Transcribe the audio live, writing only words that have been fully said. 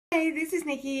Hi, this is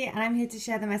Nikki, and I'm here to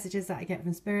share the messages that I get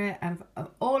from Spirit and from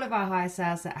all of our higher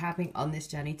selves that are happening on this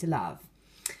journey to love.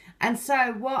 And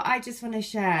so, what I just want to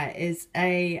share is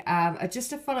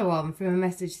just a follow-on from a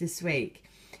message this week.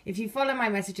 If you follow my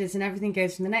messages, and everything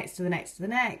goes from the next to the next to the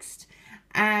next,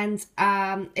 and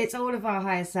it's all of our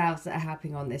higher selves that are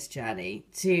happening on this journey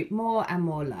to more and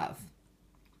more love.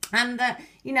 And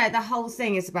the whole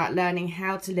thing is about learning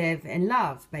how to live in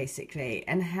love, basically,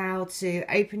 and how to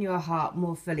open your heart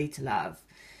more fully to love,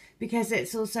 because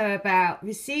it's also about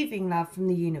receiving love from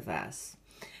the universe.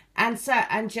 And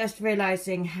just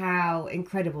realizing how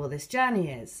incredible this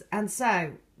journey is. And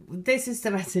so this is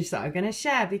the message that I'm going to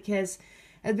share, because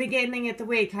at the beginning of the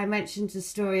week, I mentioned a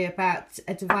story about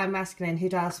a divine masculine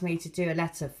who'd asked me to do a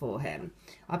letter for him.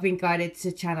 I've been guided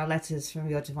to channel letters from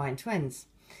your divine twins.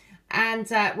 And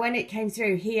when it came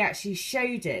through, he actually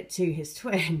showed it to his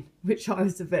twin, which I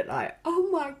was a bit like, oh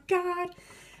my God.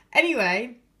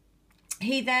 Anyway,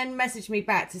 he then messaged me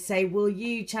back to say, will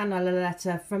you channel a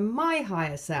letter from my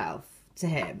higher self to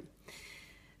him?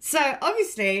 So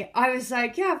obviously I was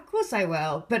like, yeah, of course I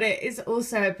will. But it is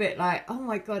also a bit like, oh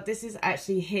my God, this is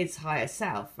actually his higher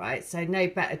self, right? So no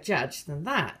better judge than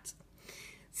that.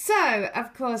 So,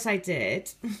 of course I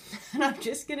did. And I'm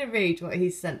just going to read what he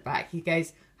sent back. He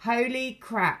goes, holy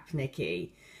crap,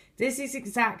 Nikki. This is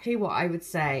exactly what I would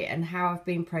say and how I've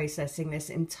been processing this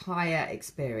entire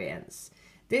experience.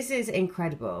 This is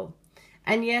incredible.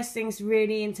 And yes, things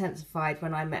really intensified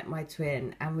when I met my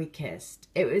twin and we kissed.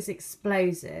 It was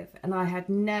explosive, and I had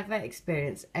never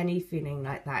experienced any feeling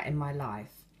like that in my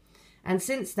life. And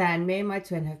since then, me and my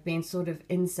twin have been sort of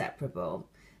inseparable.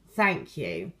 Thank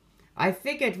you. I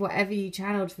figured whatever you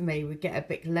channeled for me would get a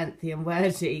bit lengthy and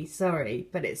wordy, sorry,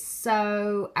 but it's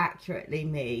so accurately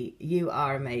me. You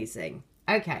are amazing.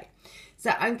 Okay,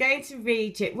 so I'm going to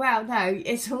read it. Well, no,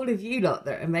 it's all of you lot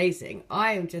that are amazing.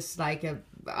 I'm just like an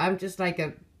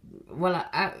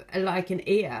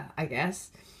ear, I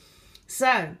guess.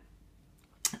 So,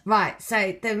 right,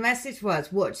 so the message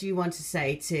was, what do you want to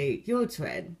say to your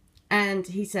twin? And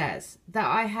he says that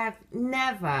I have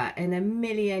never in a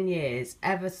million years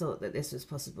ever thought that this was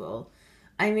possible.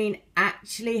 I mean,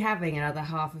 actually having another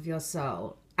half of your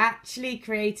soul, actually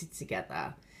created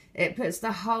together. It puts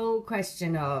the whole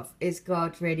question of, is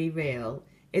God really real?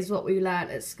 Is what we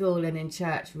learnt at school and in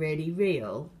church really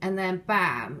real? And then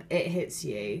bam, it hits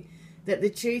you that the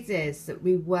truth is that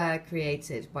we were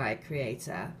created by a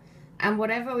creator. And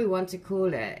whatever we want to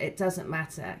call it, it doesn't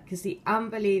matter, because the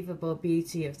unbelievable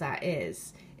beauty of that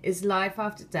is life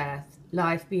after death,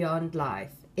 life beyond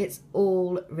life. It's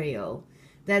all real.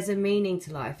 There's a meaning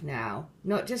to life now,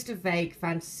 not just a vague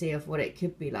fantasy of what it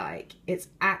could be like. It's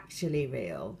actually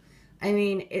real. I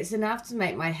mean, it's enough to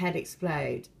make my head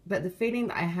explode, but the feeling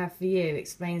that I have for you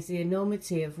explains the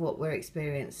enormity of what we're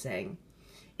experiencing.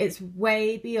 It's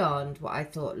way beyond what I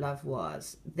thought love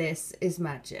was. This is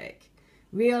magic.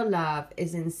 Real love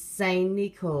is insanely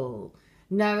cool.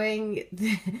 Knowing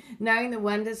the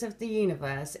wonders of the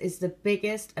universe is the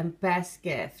biggest and best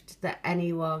gift that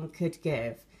anyone could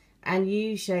give. And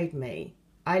you showed me.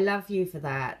 I love you for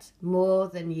that more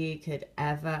than you could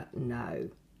ever know.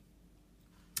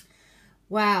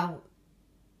 Wow.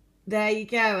 There you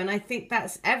go. And I think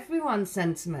that's everyone's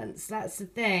sentiments. That's the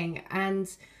thing.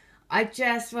 And I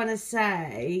just want to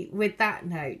say, with that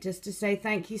note, just to say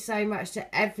thank you so much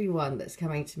to everyone that's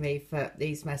coming to me for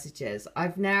these messages.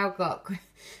 I've now got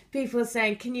people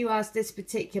saying, can you ask this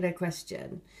particular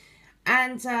question?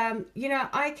 And,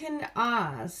 I can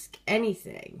ask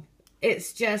anything.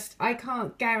 It's just, I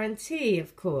can't guarantee,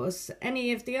 of course,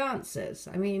 any of the answers.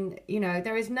 I mean, in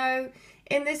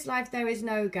this life, there is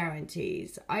no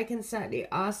guarantees. I can certainly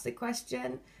ask the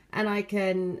question, and I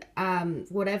can,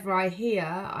 whatever I hear,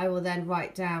 I will then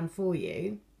write down for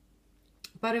you.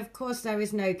 But of course, there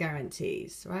is no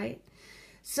guarantees, right?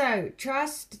 So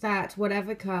trust that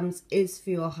whatever comes is for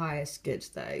your highest good,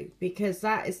 though, because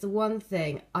that is the one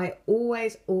thing I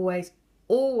always, always,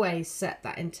 always set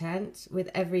that intent with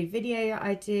every video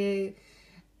I do,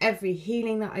 every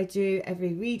healing that I do,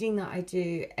 every reading that I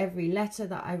do, every letter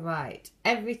that I write,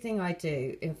 everything I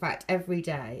do, in fact, every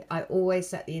day, I always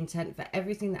set the intent for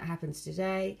everything that happens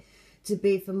today to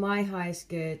be for my highest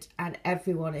good and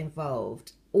everyone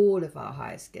involved, all of our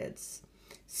highest goods.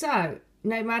 So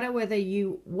no matter whether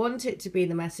you want it to be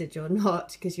the message or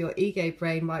not, because your ego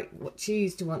brain might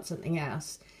choose to want something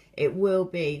else, it will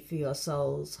be for your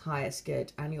soul's highest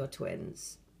good and your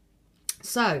twins.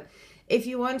 So if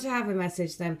you want to have a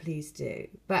message, then please do.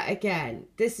 But again,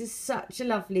 this is such a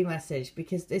lovely message,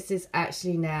 because this is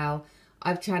actually now,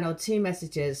 I've channeled 2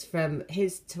 messages from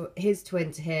his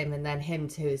twin to him and then him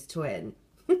to his twin.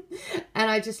 And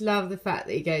I just love the fact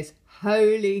that he goes,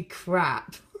 holy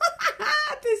crap.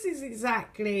 This is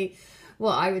exactly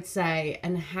what I would say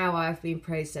and how I've been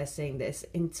processing this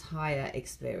entire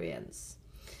experience.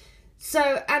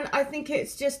 So, and I think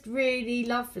it's just really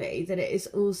lovely that it is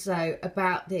also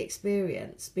about the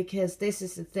experience, because this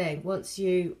is the thing,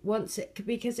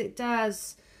 because it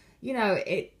does, you know,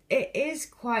 it is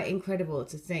quite incredible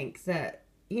to think that,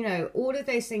 you know, all of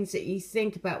those things that you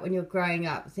think about when you're growing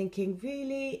up, thinking,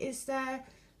 really, is there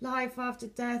life after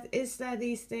death? Is there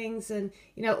these things? And,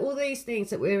 you know, all these things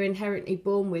that we're inherently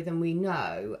born with and we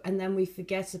know, and then we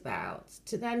forget about,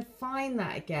 to then find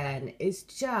that again is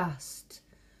just,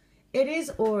 it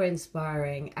is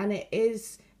awe-inspiring, and it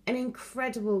is an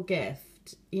incredible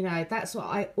gift. You know, that's what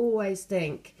I always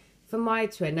think for my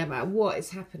twin, no matter what is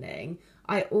happening,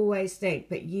 I always think,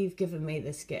 but you've given me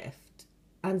this gift.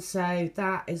 And so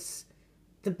that is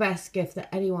the best gift that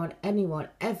anyone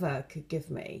ever could give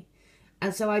me.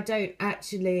 And so I don't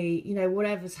actually, you know,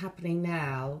 whatever's happening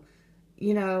now,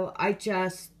 you know, I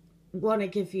just want to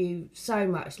give you so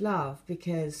much love,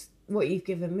 because what you've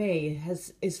given me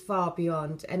is far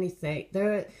beyond anything.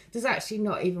 There's actually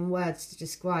not even words to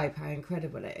describe how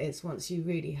incredible it is once you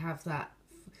really have that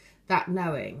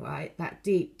knowing, right? That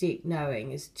deep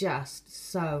knowing is just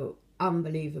so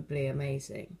unbelievably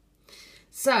amazing.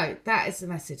 So that is the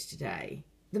message today.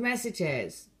 The message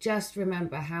is, just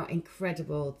remember how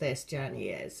incredible this journey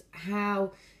is,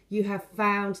 how you have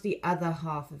found the other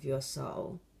half of your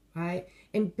soul, right?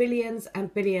 In billions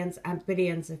and billions and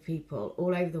billions of people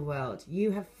all over the world,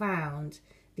 you have found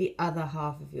the other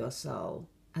half of your soul.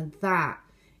 And that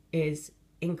is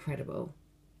incredible.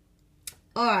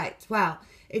 All right, well,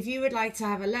 if you would like to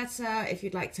have a letter, if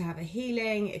you'd like to have a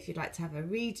healing, if you'd like to have a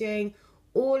reading,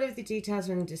 all of the details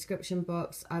are in the description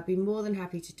box. I'd be more than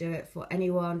happy to do it for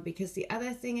anyone, because the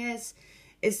other thing is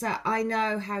that I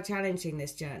know how challenging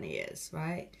this journey is,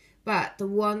 right? But the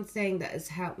one thing that has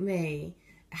helped me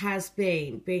has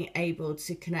been being able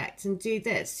to connect and do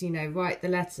this, you know, write the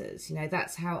letters. You know,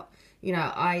 that's how, you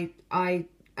know, I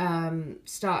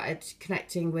started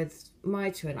connecting with my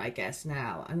twin, I guess,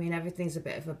 now. I mean, everything's a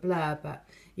bit of a blur, but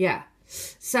yeah.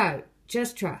 So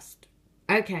just trust.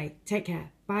 Okay, take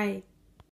care. Bye.